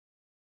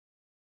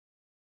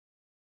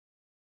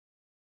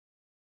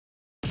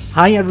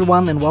Hi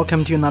everyone and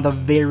welcome to another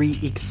very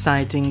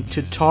exciting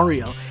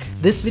tutorial.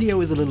 This video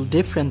is a little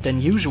different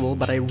than usual,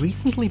 but I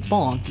recently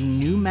bought the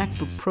new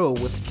MacBook Pro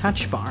with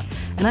Touch Bar,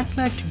 and I'd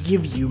like to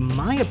give you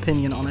my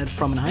opinion on it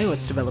from an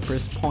iOS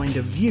developer's point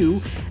of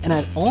view, and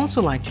I'd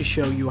also like to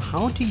show you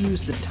how to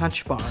use the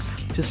Touch Bar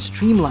to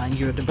streamline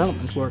your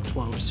development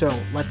workflow. So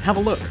let's have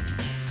a look.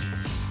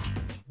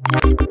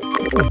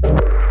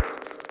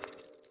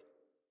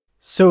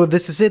 So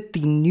this is it, the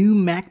new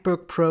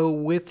MacBook Pro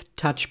with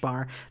Touch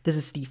Bar. This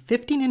is the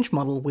 15-inch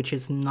model, which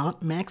is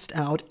not maxed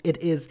out.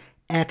 It is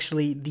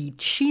actually the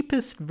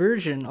cheapest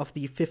version of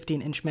the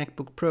 15-inch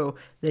MacBook Pro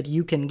that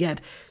you can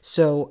get.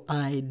 So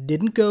I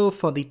didn't go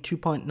for the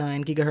 2.9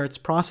 GHz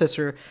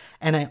processor,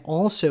 and I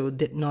also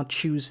did not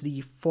choose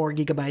the 4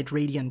 GB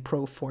Radeon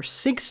Pro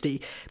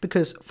 460,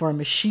 because for a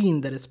machine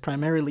that is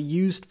primarily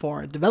used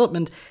for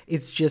development,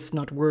 it's just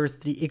not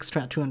worth the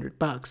extra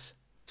 $200.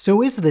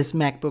 So is this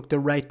MacBook the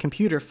right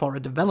computer for a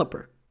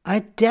developer? I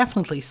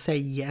definitely say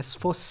yes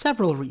for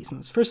several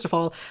reasons. First of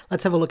all,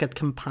 let's have a look at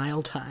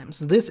compile times.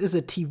 This is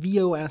a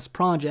tvOS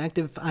project.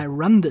 If I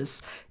run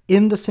this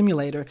in the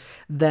simulator,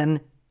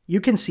 then you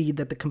can see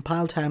that the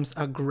compile times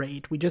are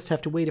great. We just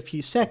have to wait a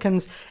few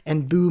seconds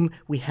and boom,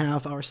 we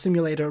have our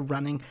simulator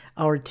running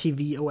our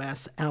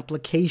tvOS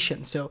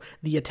application. So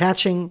the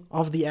attaching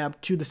of the app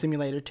to the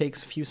simulator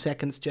takes a few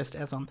seconds, just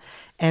as on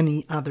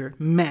any other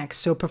Mac.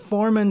 So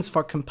performance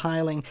for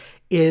compiling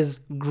is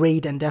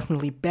great and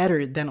definitely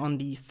better than on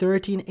the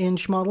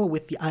 13-inch model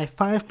with the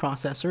i5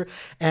 processor,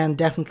 and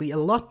definitely a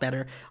lot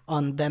better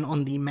than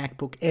on the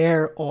MacBook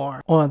Air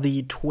or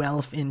the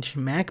 12-inch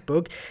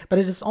MacBook. But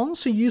it is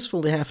also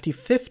useful to have the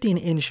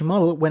 15-inch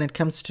model when it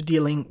comes to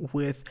dealing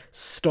with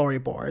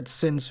storyboards,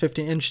 since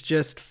 15-inch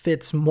just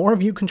fits more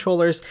view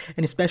controllers,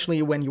 and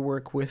especially when you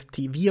work with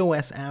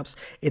tvOS apps,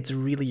 it's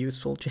really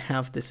useful to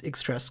have this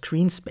extra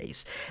screen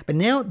space. But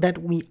now that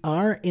we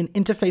are in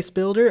Interface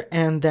Builder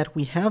and that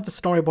we have a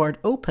storyboard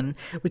open,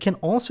 we can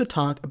also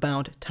talk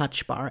about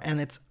Touch Bar, and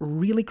it's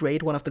really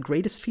great. One of the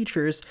greatest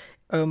features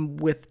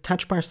with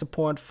Touch Bar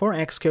support for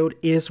Xcode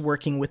is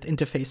working with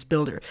Interface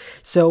Builder.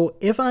 So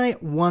if I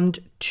want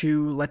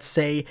to, let's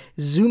say,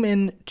 zoom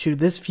in to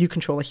this view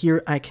controller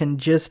here, I can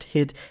just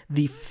hit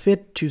the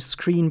Fit to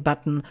Screen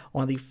button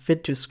or the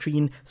Fit to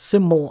Screen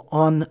symbol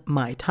on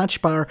my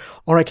Touch Bar,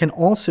 or I can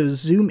also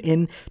zoom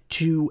in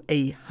to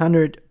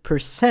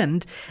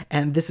 100%,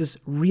 and this is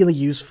really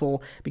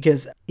useful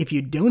because if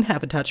you don't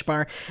have a Touch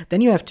Bar, then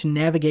you have to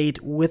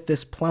navigate with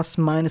this plus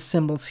minus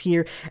symbols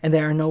here, and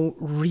there are no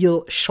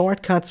real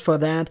shortcuts for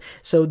that.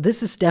 So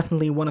this is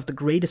definitely one of the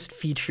greatest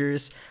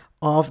features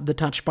of the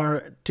Touch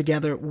Bar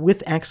together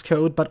with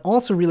Xcode, but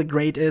also really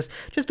great is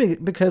just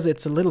because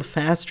it's a little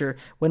faster.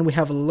 When we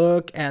have a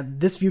look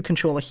at this view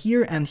controller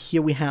here, and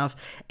here we have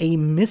a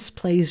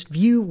misplaced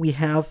view, we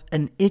have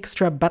an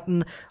extra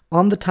button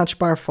on the Touch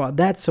Bar for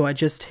that. So I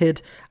just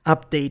hit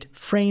update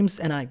frames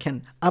and I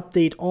can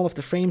update all of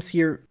the frames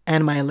here,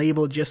 and my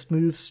label just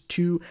moves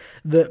to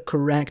the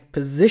correct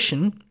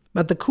position.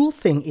 But the cool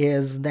thing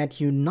is that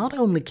you not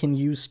only can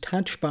use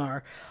Touch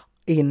Bar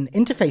in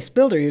Interface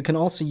Builder, you can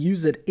also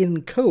use it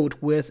in code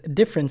with a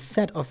different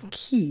set of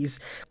keys.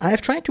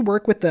 I've tried to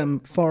work with them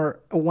for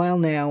a while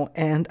now,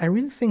 and I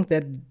really think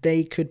that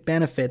they could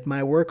benefit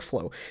my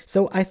workflow.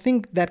 So I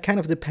think that kind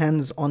of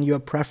depends on your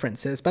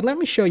preferences, but let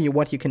me show you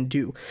what you can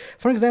do.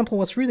 For example,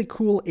 what's really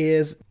cool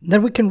is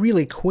that we can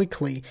really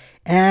quickly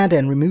add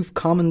and remove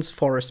comments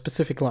for a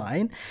specific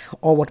line,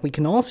 or what we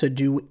can also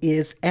do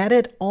is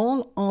edit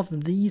all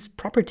of these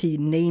property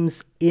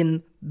names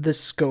in the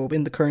scope,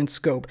 in the current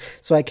scope.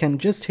 So I can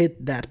just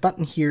hit that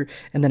button here,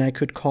 and then I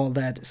could call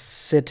that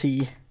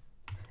city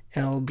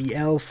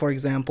LBL, for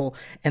example,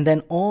 and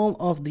then all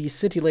of the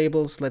city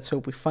labels, let's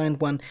hope we find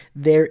one,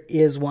 there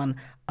is one,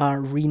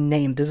 are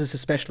renamed. This is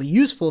especially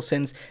useful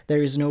since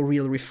there is no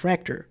real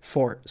refactor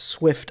for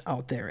Swift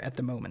out there at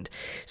the moment.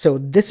 So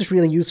this is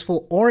really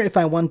useful. Or if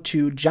I want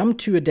to jump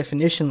to a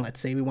definition, let's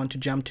say we want to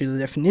jump to the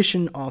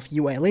definition of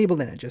UI label,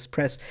 then I just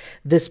press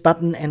this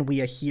button and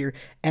we are here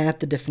at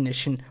the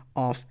definition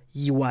of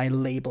UI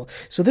label.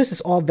 So this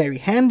is all very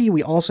handy.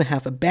 We also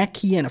have a back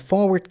key and a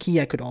forward key.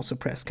 I could also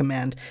press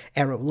Command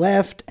arrow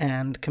left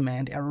and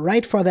Command arrow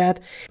right for that.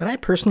 But I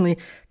personally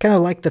kind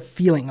of like the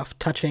feeling of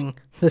touching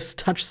this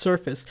touch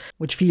surface,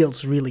 which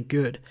feels really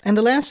good. And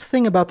the last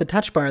thing about the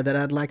Touch Bar that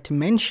I'd like to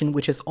mention,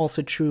 which is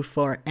also true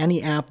for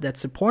any app that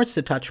supports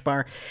the Touch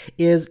Bar,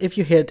 is if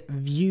you hit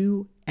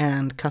View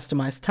and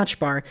Customize Touch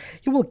Bar,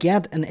 you will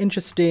get an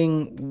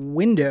interesting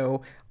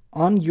window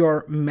on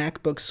your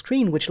MacBook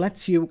screen, which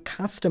lets you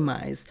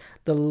customize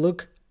the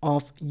look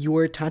of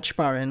your Touch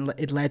Bar, and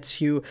it lets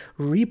you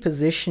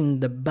reposition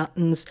the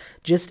buttons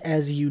just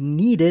as you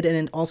need it, and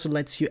it also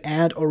lets you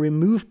add or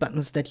remove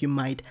buttons that you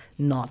might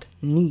not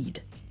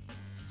need.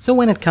 So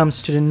when it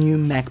comes to the new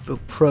MacBook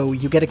Pro,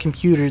 you get a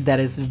computer that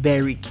is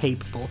very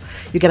capable.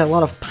 You get a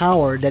lot of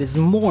power that is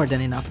more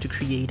than enough to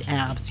create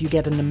apps. You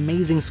get an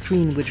amazing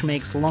screen which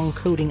makes long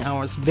coding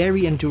hours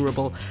very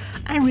endurable.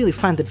 I really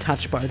find the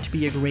touch bar to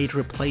be a great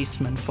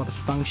replacement for the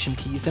function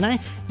keys, and I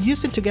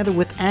used it together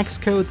with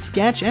Xcode,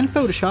 Sketch and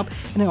Photoshop,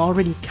 and I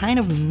already kind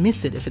of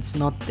miss it if it's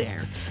not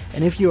there.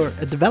 And if you're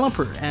a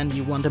developer and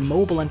you want a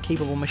mobile and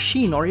capable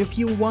machine, or if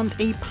you want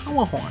a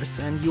power horse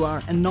and you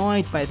are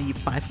annoyed by the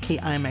 5K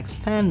IMAX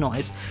fan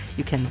noise,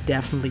 you can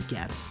definitely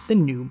get the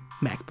new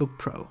MacBook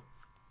Pro.